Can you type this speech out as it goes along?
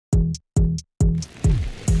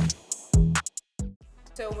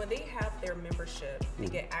So when they have their membership, they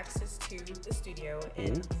get access to the studio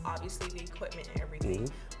and obviously the equipment and everything.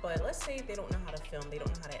 But let's say they don't know how to film, they don't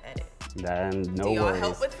know how to edit. Then no Do y'all worries.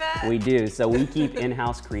 help with that? We do. So we keep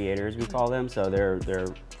in-house creators, we call them. So they're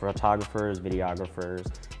photographers, videographers,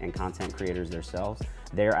 and content creators themselves.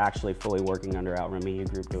 They're actually fully working under Outrun Media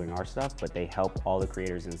Group doing our stuff, but they help all the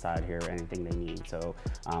creators inside here anything they need. So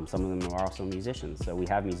some of them are also musicians. So we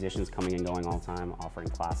have musicians coming and going all the time, offering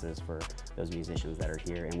classes for those musicians that are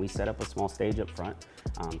here. And we set up a small stage up front,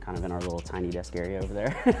 kind of in our little tiny desk area over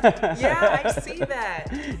there. Yeah, I see that.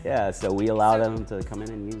 Yeah, so we allow them to come in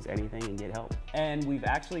and use anything and get help. And we've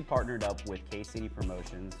actually partnered up with TACCZ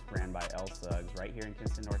Promotions, ran by TACCZ, right here in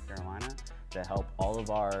Kinston, North Carolina, to help all of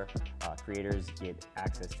our creators get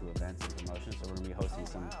access to events and promotions. So we're gonna be hosting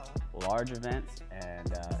some large events,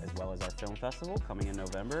 and as well as our film festival coming in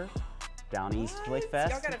November, Down East Flick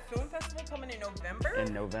Fest. Y'all got a film festival coming in November?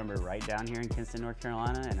 In November, right down here in Kinston, North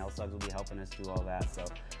Carolina, and TACCZ will be helping us do all that. So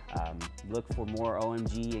look for more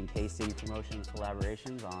OMG and K-City Promotions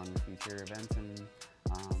collaborations on future events, and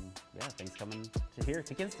yeah, things coming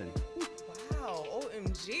to Kinston. Wow,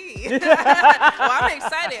 OMG. Well, I'm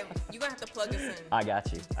excited. You're going to have to plug us in. I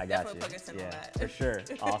got you. I got Definitely you. plug us in on that. For sure.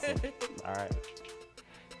 Awesome. All right.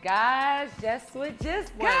 Guys, guess what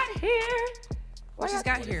just got here? What just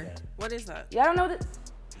got here? What is that? Y'all don't know that?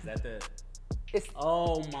 Is that the... It's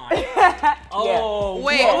Oh my. Oh.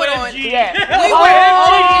 Wait, hold on. yeah.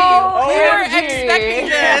 We were expecting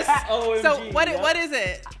this. OMG. So what is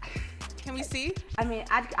it? Can we see? I mean,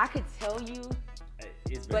 I could tell you,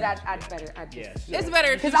 but I'd better. It's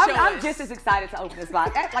better if you because show I'm us. just as excited to open this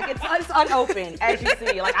box. Like it's unopened, as you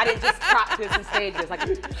see. Like I didn't just crop this and stages. Like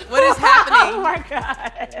What is happening? Oh my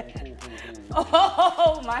god.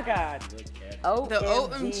 Oh my god. OMG. The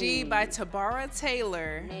OMG by Tabara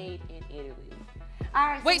Taylor. Made in Italy. All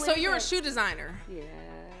right. Wait, so you're a shoe designer? Yeah.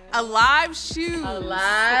 A live shoe. A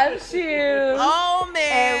live shoe. Oh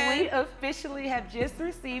man. And we officially have just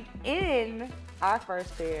received in our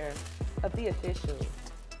first pair of the official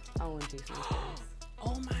OMG sneakers.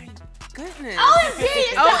 Oh my goodness. OMG!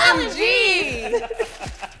 It's the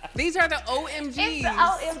OMG. These are the OMGs. It's the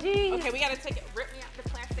OMG. Okay, we gotta take it. Rip me out the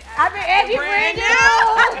plastic. I've been Angie brand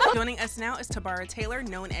new. Joining us now is Tabara Taylor,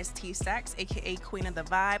 known as TACCZ, aka Queen of the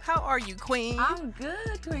Vibe. How are you, Queen? I'm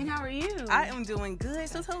good, Queen. How are you? I am doing good.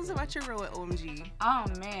 So tell us about your role at OMG. Oh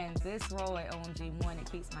man, this role at OMG, one,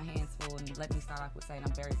 it keeps my hands full, and let me start off with saying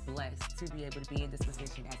I'm very blessed to be able to be in this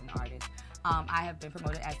position as an artist. I have been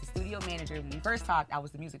promoted as the studio manager. When we first talked, I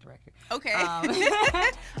was the music director. Okay.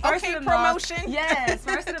 Okay, promotion. Yes,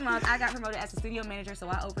 first of the month, I got promoted as the studio manager, so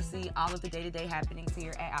I oversee all of the day-to-day happenings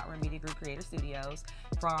here at Outrun Media Group Creator Studios,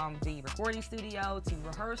 from the recording studio to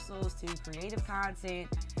rehearsals to creative content.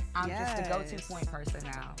 I'm just the go-to point person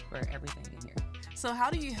now for everything in here. So how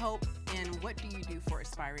do you help, and what do you do for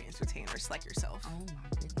aspiring entertainers like yourself? Oh my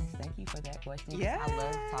goodness, thank you for that question. Yeah. I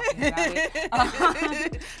love talking about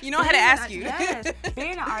it. You know how to ask you. Yes,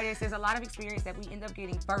 being an artist, there's a lot of experience that we end up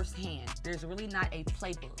getting firsthand. There's really not a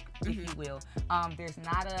playbook, if you will. There's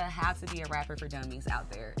not a how to be a rapper for dummies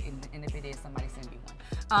out there, and if it is, somebody send me one.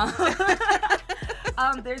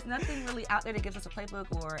 There's nothing really out there that gives us a playbook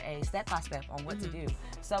or a step-by-step on what to do.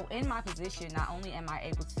 So in my position, not only am I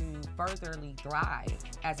able to furtherly thrive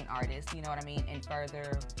as an artist, you know what I mean, and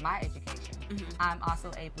further my education, I'm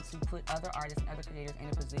also able to put other artists and other creators in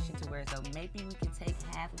a position to where, so maybe we can take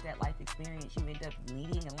half of that life experience you end up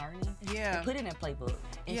needing and learning, and put it in a playbook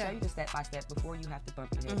and show you the step-by-step before you have to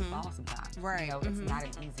bump your head and fall sometimes. Right. You know, it's not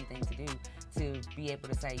an easy thing to do, to be able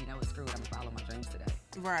to say, you know what, screw it, I'm gonna follow my dreams today.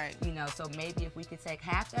 Right. You know, so maybe if we could take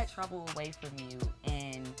half that trouble away from you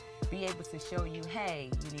and be able to show you, hey,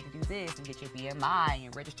 you need to do this and get your BMI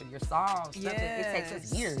and register your songs. Stuff that it takes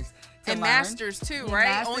us years to and learn. Masters too,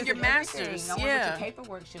 right? On your masters. Knowing what your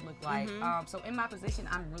paperwork should look like. So in my position,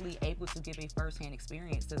 I'm really able to give a first-hand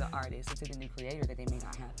experience to the artist and to the new creator that they may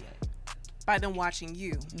not have yet. By them watching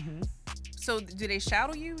you. So do they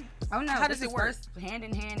shadow you? Oh no, how does it work? First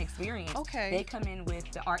hand-in-hand experience. Okay. They come in with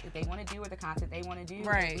the art that they want to do or the content they want to do.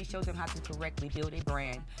 Right. And we show them how to correctly build a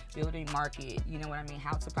brand, build a market, you know what I mean,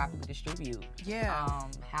 how to properly distribute. Yeah.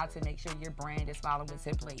 How to make sure your brand is following the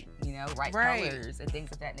template, you know, right colors and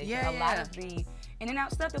things of that nature. Yeah, a lot of the in and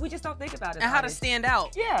out stuff that we just don't think about as and how to artists. stand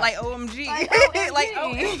out. Yeah. Like OMG. Like OMG. Like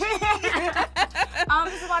OMG.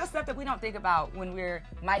 There's a lot of stuff that we don't think about when we're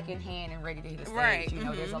mic in hand and ready to hit the stage. Right. You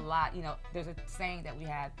know, there's a lot, you know, there's a saying that we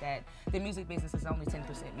have that the music business is only 10%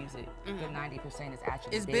 music. The 90% is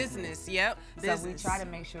actually business. Yep. So Business. we try to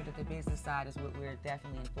make sure that the business side is what we're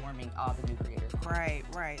definitely informing all the new creators on. Right,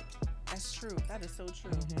 right. That's true. That is so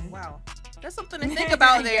true. Wow. That's something to think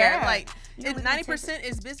about there. Yeah. Like, You know, 90%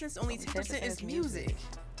 is business, only 10% is music.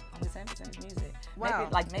 Only 10% is music. Wow.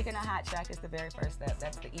 Making a hot track is the very first step.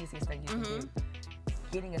 That's the easiest thing you can do.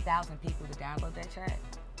 Getting 1,000 people to download that track.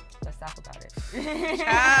 Let's talk about it. You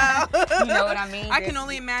know what I mean? I can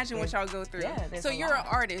only imagine what y'all go through. Yeah, so you're an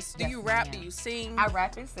artist. Do you rap? Do you sing? I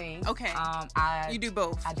rap and sing. Okay. You do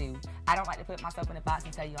both? I do. I don't like to put myself in a box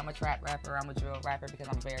and tell you I'm a trap rapper, I'm a drill rapper, because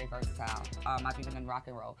I'm very versatile. I've even done rock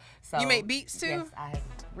and roll. So you make beats too? Yes, I have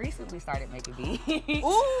recently started making beats. Ooh, you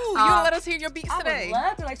want to let us hear your beats today? I would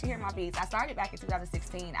love to let you hear my beats. I started back in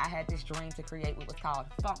 2016. I had this dream to create what was called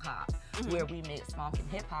funk hop, where we mix funk and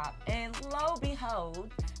hip hop. And lo and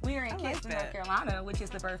behold, we are in Kinston, North Carolina, which is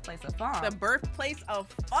the birthplace of funk. The birthplace of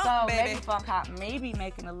funk, so baby. Maybe funk hop may be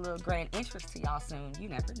making a little grand entrance to y'all soon. You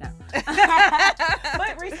never know.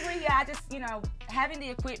 But recently, yeah, I just, having the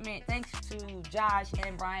equipment, thanks to Josh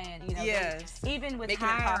and Brian, even with making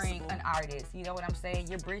hiring an artist, you know what I'm saying?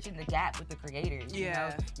 You're bridging the gap with the creators.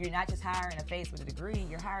 Yeah. You're not just hiring a face with a degree,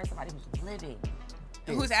 you're hiring somebody who's living.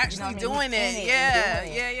 Who's actually doing it. Yeah.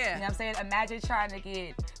 Yeah. You know what I'm saying? Imagine trying to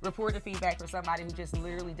get reporter feedback from somebody who just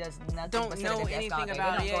literally does nothing. Don't know anything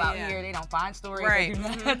about it. They don't go out here. They don't find stories. Right. They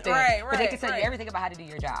do nothing. Right. But they can tell you everything about how to do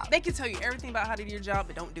your job. They can tell you everything about how to do your job,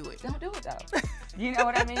 but don't do it. Don't do it though. You know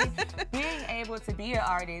what I mean? Being able to be an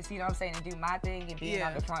artist, you know what I'm saying, and do my thing and being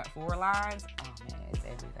on the front four lines, oh man, it's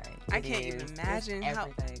everything. I can't even imagine how.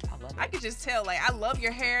 I love it. I could just tell, like, I love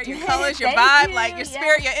your hair, your colors, your vibe, like your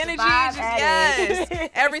spirit, your energy. Yes.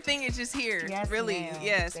 Everything is just here. Yes, really. ma'am.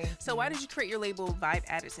 Yes. Thank So why did you create your label Vibe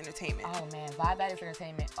Addicts Entertainment? Oh man, Vibe Addicts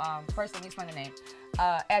Entertainment. First, let me explain the name.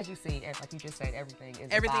 As you see, like you just said, everything's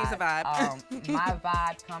a vibe. My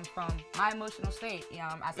vibe comes from my emotional state.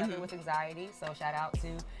 I suffer with anxiety, so shout out to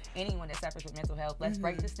anyone that suffers with mental health. Let's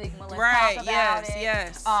break the stigma. Let's talk about it.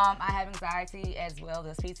 Yes. I have anxiety as well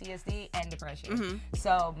as PTSD and depression.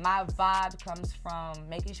 So my vibe comes from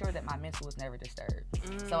making sure that my mental is never disturbed.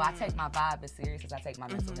 So I take my vibe as serious as I take my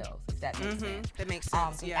mental health. If that makes sense. That makes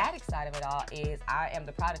sense. The addict side of it all is I am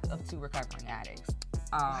the product of 2 recovering addicts.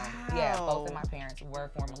 Yeah, both of my parents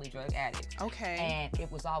were formerly drug addicts. Okay. And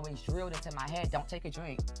it was always drilled into my head, don't take a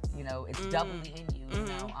drink. It's doubly in you,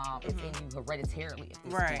 it's in you hereditarily at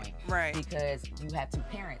this point. Right. Because you have 2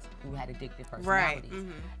 parents who had addictive personalities.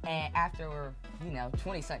 And after,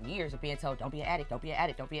 20-something years of being told, don't be an addict, don't be an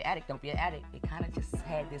addict, don't be an addict, don't be an addict, it kind of just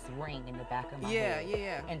had this ring in the back of my head.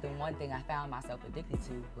 Yeah. And the one thing I found myself addicted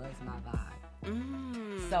to was my vibe.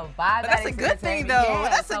 So Vibe but that's a good thing though. Yeah,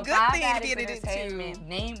 that's so a good Vibe thing to be Addicts Entertainment,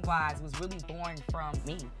 name-wise, was really born from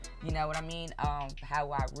me. You know what I mean?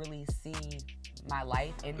 How I really see my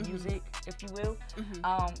life in music, if you will.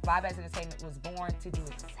 Vibe Addicts Entertainment was born to do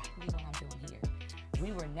exactly what I'm doing here.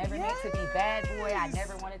 We were never meant to be bad boy. I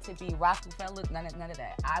never wanted to be Rockefeller. None of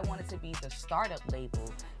that. I wanted to be the startup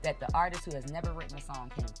label that the artist who has never written a song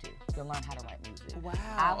came to learn how to write music. Wow.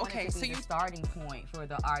 I wanted to be the starting point for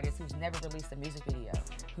the artist who's never released a music video,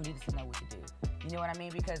 who needs to know what to do. You know what I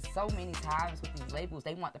mean? Because so many times with these labels,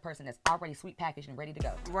 they want the person that's already sweet packaged and ready to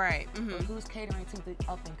go. Right. But who's catering to the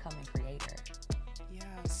up and coming creator? Yeah.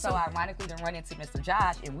 So ironically, then run into Mr.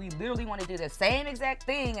 Josh, and we literally want to do the same exact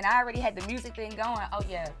thing, and I already had the music thing going. Oh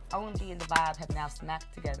yeah, OMG and the Vibe have now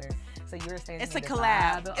smacked together. So you're saying it's a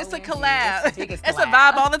collab. It's a collab. It's a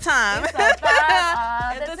vibe all the time. It's a vibe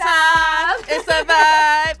all the time. It's a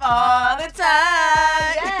vibe all the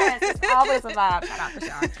time. Yes, it's always a vibe. Shout out to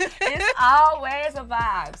Sean. It's always a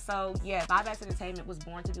vibe. So yeah, Vibe Addicts Entertainment was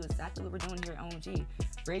born to do exactly what we're doing here at OMG.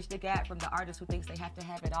 Bridge the gap from the artist who thinks they have to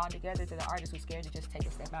have it all together to the artist who's scared to just take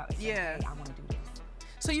a step out and say, hey, I want to do this.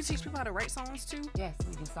 So you teach people how to write songs too? Yes,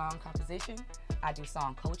 we do song composition. I do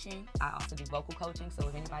song coaching. I also do vocal coaching. So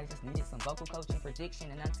if anybody just needed some vocal coaching for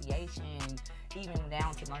diction, enunciation, even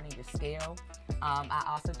down to learning to scale. I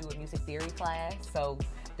also do a music theory class. So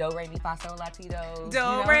do, re, mi, fa, sol, la, ti, do.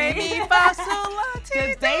 Do, re, mi, fa, sol, la, ti, do.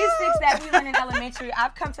 The basics that we learn in elementary,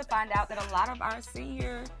 I've come to find out that a lot of our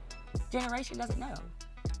senior generation doesn't know.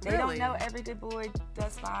 They don't know Every Good Boy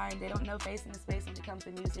Does Fine. They don't know Facing the Space when it comes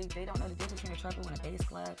to music. They don't know the difference between a treble and a bass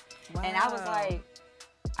club. Wow. And I was like,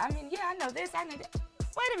 I know this, I know that.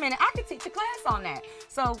 Wait a minute, I could teach a class on that.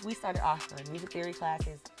 So we started offering music theory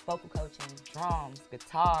classes, vocal coaching, drums,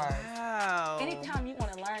 guitars. Wow. Anytime you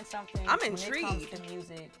want to learn something, I'm intrigued. When it comes to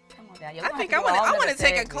music, come on down. I think I want to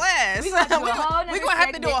take a class. We're going to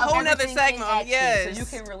have to do a whole nother segment. Yes. So you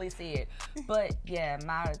can really see it. But yeah,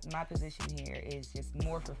 my position here is just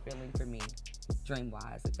more fulfilling for me,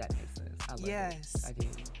 dream-wise, if that makes sense. I love it. I do.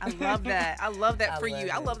 I love that. I love that for you.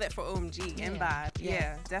 I love that for OMG and Vibe.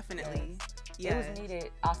 Yeah, definitely. Yes. It was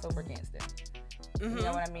needed also for Kinston. You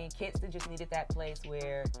know what I mean? Kids that just needed that place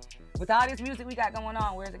where, with all this music we got going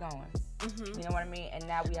on, where's it going? You know what I mean? And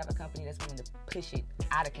now we have a company that's willing to push it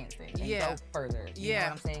out of Kinston and go further. You know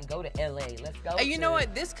what I'm saying? Go to LA. Let's go. And you know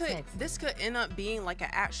what? This could end up being like an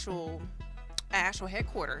actual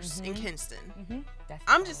headquarters in Kinston.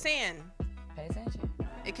 I'm just saying. Pay attention.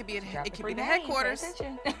 It could be the headquarters. Pay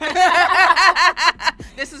attention.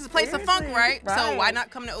 This is a place of funk, right? So why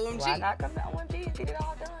not come to OMG? Why not come to OMG and get it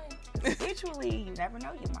all done? Eventually, you never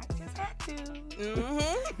know, you might just have to.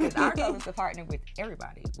 Because our goal is to partner with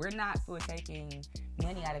everybody. We're not for taking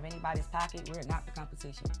money out of anybody's pocket. We're not the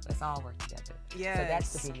competition. Let's all work together. Yes. So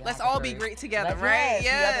that's the video. Let's all be great together, right?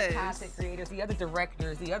 Yes. The other content creators, the other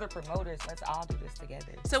directors, the other promoters. Let's all do this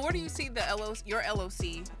together. So where do you see your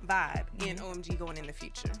LOC vibe in OMG going in the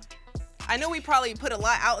future? I know we probably put a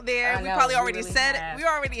lot out there. We probably already really said it. We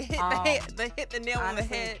already hit the nail on the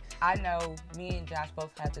head. I know me and Josh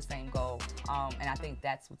both have the same goal, and I think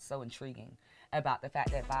that's what's so intriguing about the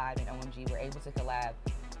fact that Vibe and OMG were able to collab.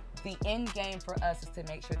 The end game for us is to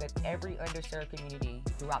make sure that every underserved community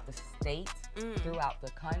throughout the state, throughout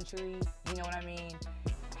the country, you know what I mean,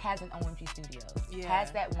 has an OMG studio.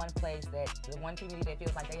 Has that one place, that the one community that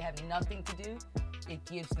feels like they have nothing to do, it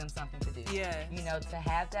gives them something to do. You know, to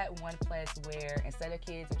have that one place where instead of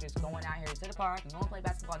kids are just going out here to the park and going to play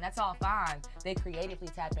basketball, and that's all fine, they creatively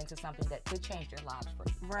tap into something that could change their lives for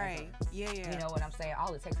Right. Yeah. You know what I'm saying?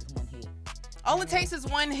 All it takes is one hit. All it takes is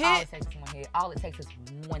one hit. All it takes is one hit. All it takes is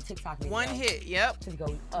one TikTok video. One hit, yep. To go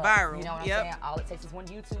up. Viral. You know what I'm saying? All it takes is one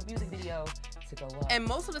YouTube music video to go up. And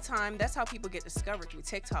most of the time, that's how people get discovered, through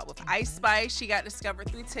TikTok. With Ice Spice, she got discovered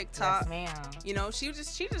through TikTok. Yes, ma'am. You know, she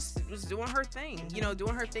just was doing her thing. You know,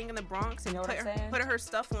 doing her thing in the Bronx, and put her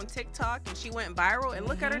stuff on TikTok, and she went viral. And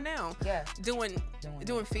look at her now, doing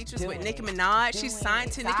features with Nicki Minaj. She's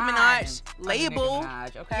signed to Nicki Minaj label. Nicki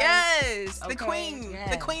Minaj, okay? Yes, okay.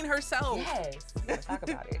 the queen herself. Yes, let's talk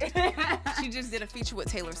about it. She just did a feature with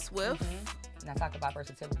Taylor Swift. Now talk about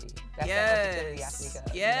versatility. That's yes. that versatility I speak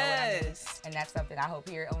of. Yes. You know what I mean? And that's something I hope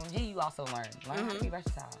here at OMG you also learn. Learn how to be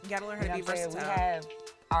versatile. You gotta learn how to be versatile. We have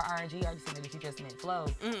our R&G artist that you just met, Flo.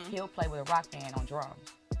 He'll play with a rock band on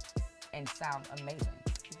drums and sound amazing.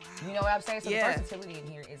 Wow. You know what I'm saying? So the versatility in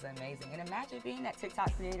here is amazing. And imagine being that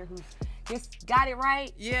TikTok creator who's just got it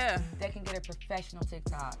right. Yeah. They can get a professional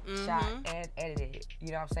TikTok shot and edited,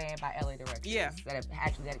 you know what I'm saying, by LA directors. Yeah. That have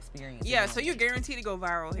actually that experience. Yeah, so you're guaranteed to go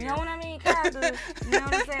viral here. You know what I mean? Kind of. You know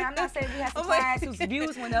what I'm saying? I'm not saying we have some clients whose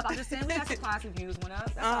views went up. I'm just saying we have some clients whose views went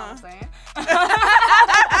up. That's all I'm saying.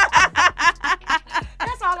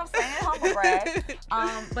 That's all I'm saying. Humble brag.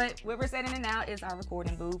 But where we're setting it now is our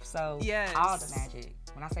recording booth. So all the magic.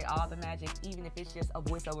 When I say all the magic, even if it's just a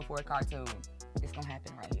voiceover for a cartoon, it's gonna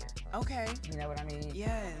happen right here. Okay. You know what I mean?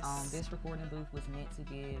 Yes. This recording booth was meant to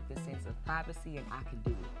give the sense of privacy, and I can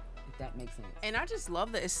do it, if that makes sense. And I just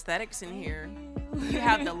love the aesthetics in here. You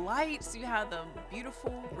have the lights, you have the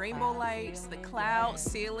beautiful rainbow lights, the cloud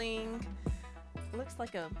ceiling. It looks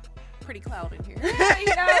like a pretty cloud in here. Yeah, you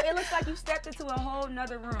know, it looks like you stepped into a whole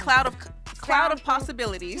nother room. Cloud of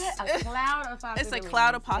possibilities. Yeah, a cloud of possibilities. It's a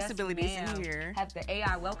cloud of possibilities in here. Have the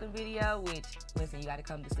AI welcome video, which, listen, you got to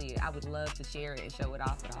come to see it. I would love to share it and show it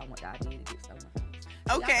off, but I want the idea to get so much.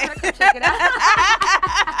 Okay. Y'all gotta come check it out.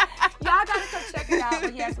 Y'all gotta come check it out.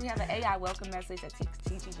 But yes, we have an AI welcome message that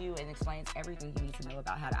teaches you and explains everything you need to know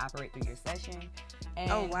about how to operate through your session.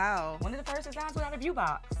 And oh, wow. One of the first designs without a view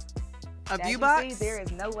box. A view box? See, there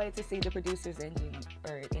is no way to see the producer's engine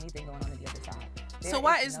or anything going on the other side. So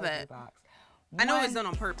why is that? I know it's done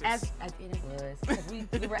on purpose. As it was.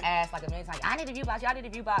 Because we were asked like a million times, I need a view box, y'all need a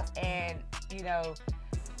view box. And, you know,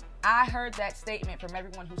 I heard that statement from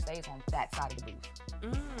everyone who stays on that side of the booth.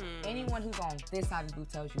 Anyone who's on this side of the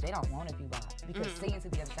booth tells you they don't want a view box because seeing to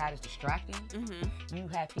the other side is distracting. You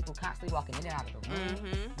have people constantly walking in and out of the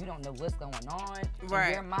room. You don't know what's going on.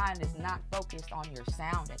 Right. Your mind is not focused on your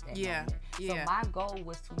sound at that moment. So my goal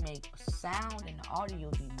was to make sound and audio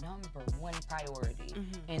the #1 priority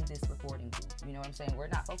in this recording booth. You know what I'm saying? We're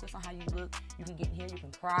not focused on how you look. You can get in here, you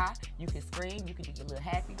can cry, you can scream, you can do your little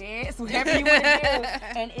happy dance, whatever you want to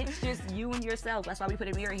do. And it's just you and yourself. That's why we put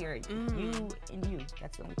a mirror here. You and you.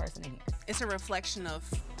 That's the only person in here. It's a reflection of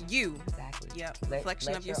you. Exactly. Yep.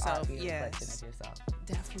 Reflection of yourself. Yes. Reflection of yourself.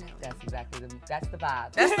 Definitely. That's exactly that's the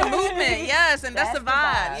vibe. That's the movement. Yes, and that's the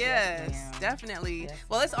vibe. Yes, definitely. Yes.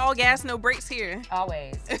 Well, it's all gas, no brakes here.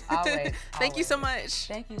 Always. Always. Thank you so much.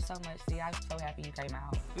 Thank you so much. See, I'm so happy you came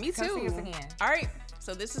out. Me too. Come see us again. All right.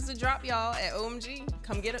 So this is the drop, y'all, at OMG.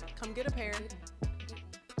 Come get a pair.